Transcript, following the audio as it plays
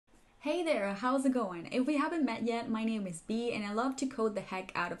Hey there, how's it going? If we haven't met yet, my name is B and I love to code the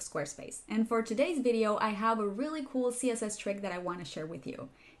heck out of Squarespace. And for today's video, I have a really cool CSS trick that I want to share with you.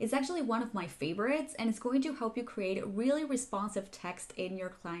 It's actually one of my favorites and it's going to help you create really responsive text in your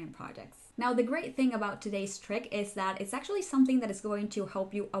client projects. Now, the great thing about today's trick is that it's actually something that is going to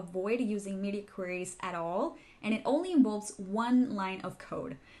help you avoid using media queries at all, and it only involves one line of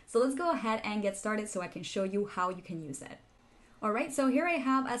code. So let's go ahead and get started so I can show you how you can use it. Alright, so here I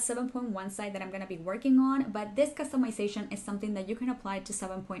have a 7.1 site that I'm going to be working on, but this customization is something that you can apply to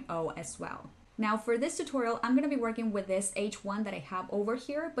 7.0 as well. Now for this tutorial, I'm going to be working with this H1 that I have over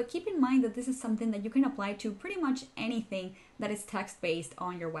here, but keep in mind that this is something that you can apply to pretty much anything that is text-based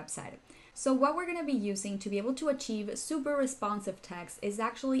on your website. So what we're going to be using to be able to achieve super responsive text is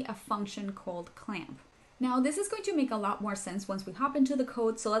actually a function called clamp. Now this is going to make a lot more sense once we hop into the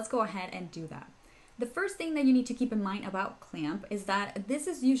code, so let's go ahead and do that. The first thing that you need to keep in mind about clamp is that this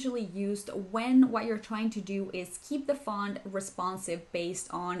is usually used when what you're trying to do is keep the font responsive based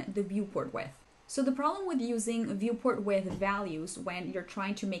on the viewport width. So the problem with using viewport width values when you're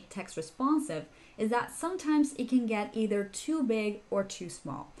trying to make text responsive is that sometimes it can get either too big or too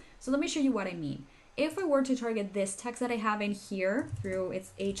small. So let me show you what I mean. If I were to target this text that I have in here through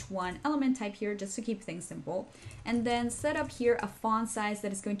its H1 element type here, just to keep things simple, and then set up here a font size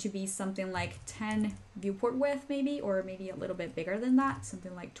that is going to be something like 10 viewport width maybe, or maybe a little bit bigger than that,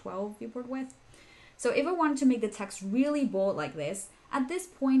 something like 12 viewport width. So if I wanted to make the text really bold like this, at this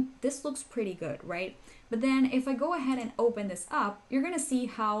point, this looks pretty good, right? But then if I go ahead and open this up, you're gonna see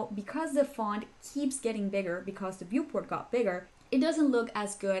how because the font keeps getting bigger because the viewport got bigger, it doesn't look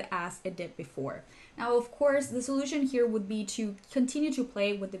as good as it did before. Now, of course, the solution here would be to continue to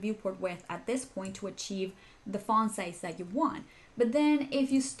play with the viewport width at this point to achieve the font size that you want. But then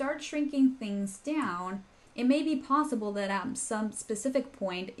if you start shrinking things down, it may be possible that at some specific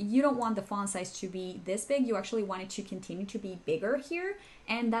point, you don't want the font size to be this big. You actually want it to continue to be bigger here,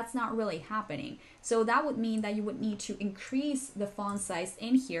 and that's not really happening. So that would mean that you would need to increase the font size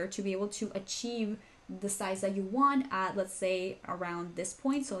in here to be able to achieve the size that you want at, let's say, around this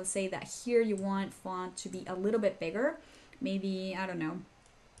point. So let's say that here you want font to be a little bit bigger, maybe, I don't know,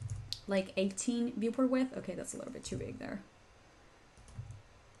 like 18 viewport width. Okay, that's a little bit too big there.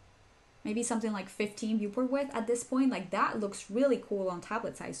 Maybe something like 15 viewport width at this point. Like that looks really cool on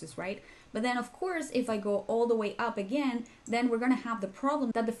tablet sizes, right? But then of course, if I go all the way up again, then we're gonna have the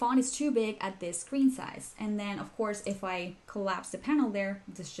problem that the font is too big at this screen size. And then of course, if I collapse the panel there,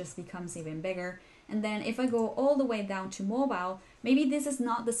 this just becomes even bigger. And then if I go all the way down to mobile, maybe this is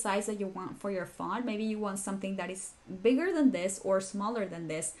not the size that you want for your font. Maybe you want something that is bigger than this or smaller than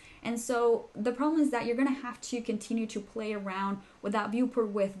this. And so the problem is that you're gonna have to continue to play around with that viewport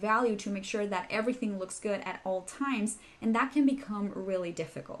width value to make sure that everything looks good at all times. And that can become really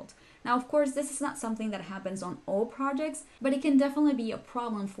difficult. Now, of course, this is not something that happens on all projects, but it can definitely be a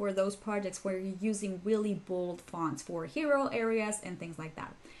problem for those projects where you're using really bold fonts for hero areas and things like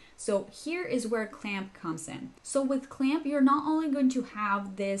that. So here is where clamp comes in. So with clamp, you're not only going to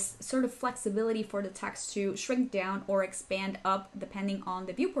have this sort of flexibility for the text to shrink down or expand up depending on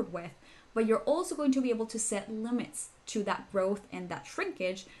the viewport width, but you're also going to be able to set limits to that growth and that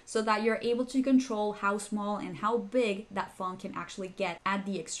shrinkage so that you're able to control how small and how big that font can actually get at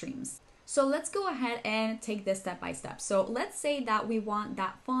the extremes. So let's go ahead and take this step by step. So let's say that we want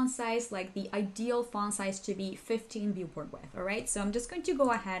that font size, like the ideal font size, to be 15 viewport width, all right? So I'm just going to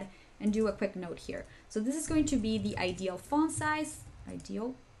go ahead and do a quick note here. So this is going to be the ideal font size,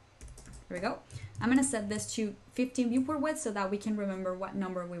 ideal. There we go. I'm gonna set this to 15 viewport width so that we can remember what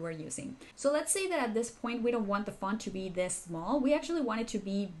number we were using. So let's say that at this point, we don't want the font to be this small. We actually want it to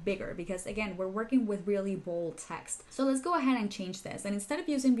be bigger because again, we're working with really bold text. So let's go ahead and change this. And instead of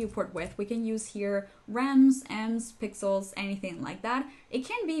using viewport width, we can use here rems, ems, pixels, anything like that. It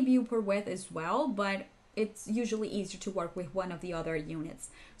can be viewport width as well, but it's usually easier to work with one of the other units.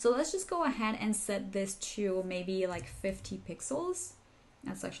 So let's just go ahead and set this to maybe like 50 pixels.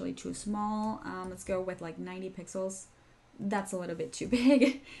 That's actually too small. Let's go with like 90 pixels. That's a little bit too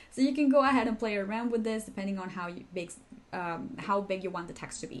big. So you can go ahead and play around with this depending on how big you want the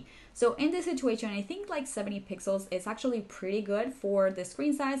text to be. So in this situation, I think like 70 pixels is actually pretty good for the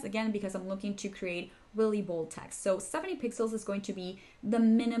screen size, again, because I'm looking to create really bold text. So 70 pixels is going to be the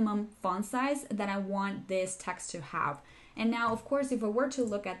minimum font size that I want this text to have. And now, of course, if I were to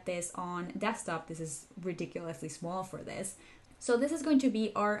look at this on desktop, this is ridiculously small for this. So this is going to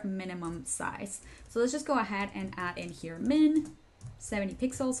be our minimum size. So let's just go ahead and add in here min 70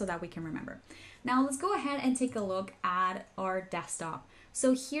 pixels so that we can remember. Now let's go ahead and take a look at our desktop.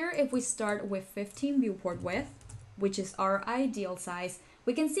 So here, if we start with 15 viewport width, which is our ideal size,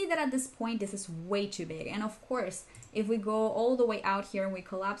 we can see that at this point, this is way too big. And of course, if we go all the way out here and we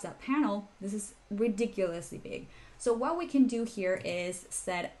collapse that panel, this is ridiculously big. So what we can do here is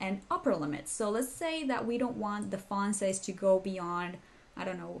set an upper limit. So let's say that we don't want the font size to go beyond, I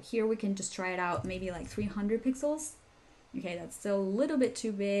don't know, here we can just try it out, maybe like 300 pixels. Okay, that's still a little bit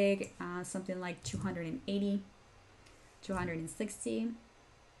too big, something like 280, 260.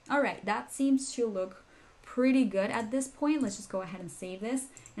 All right, that seems to look pretty good at this point. Let's just go ahead and save this.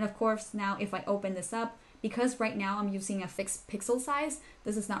 And of course, now if I open this up, because right now I'm using a fixed pixel size,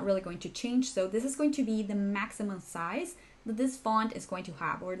 this is not really going to change. So this is going to be the maximum size that this font is going to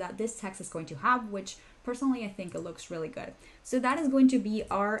have, or that this text is going to have, which personally I think it looks really good. So that is going to be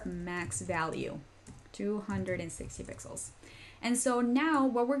our max value, 260 pixels. And so now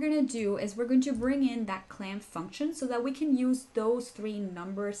what we're going to do is we're going to bring in that clamp function so that we can use those three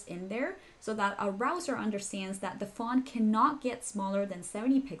numbers in there so that our browser understands that the font cannot get smaller than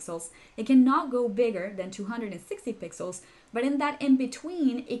 70 pixels. It cannot go bigger than 260 pixels, but in that in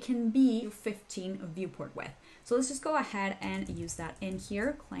between, it can be 15 viewport width. So let's just go ahead and use that in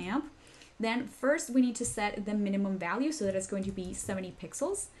here, clamp. Then first we need to set the minimum value so that it's going to be 70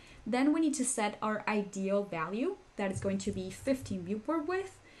 pixels. Then we need to set our ideal value, that is going to be 15 viewport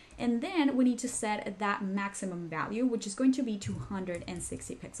width. And then we need to set that maximum value, which is going to be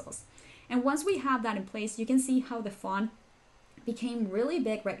 260 pixels. And once we have that in place, you can see how the font became really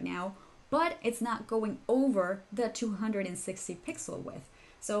big right now, but it's not going over the 260 pixel width.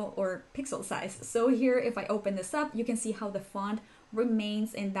 So, or pixel size. So here, if I open this up, you can see how the font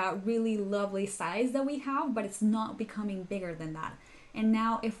remains in that really lovely size that we have, but it's not becoming bigger than that. And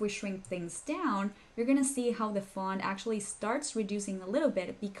now if we shrink things down, you're gonna see how the font actually starts reducing a little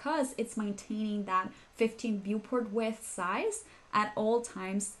bit because it's maintaining that 15 viewport width size at all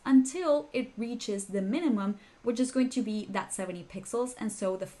times until it reaches the minimum, which is going to be that 70 pixels. And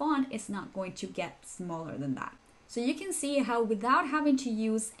so the font is not going to get smaller than that. So you can see how without having to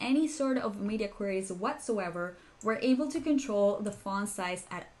use any sort of media queries whatsoever, we're able to control the font size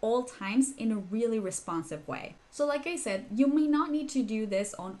at all times in a really responsive way. So like I said, you may not need to do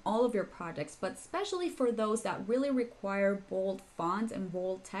this on all of your projects, but especially for those that really require bold fonts and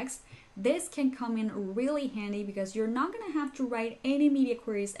bold text, this can come in really handy because you're not gonna have to write any media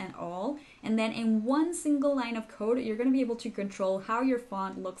queries at all. And then in one single line of code, you're gonna be able to control how your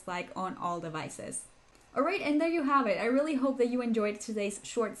font looks like on all devices. All right, and there you have it. I really hope that you enjoyed today's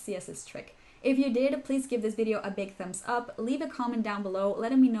short CSS trick. If you did, please give this video a big thumbs up, leave a comment down below,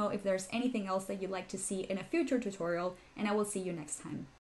 letting me know if there's anything else that you'd like to see in a future tutorial, and I will see you next time.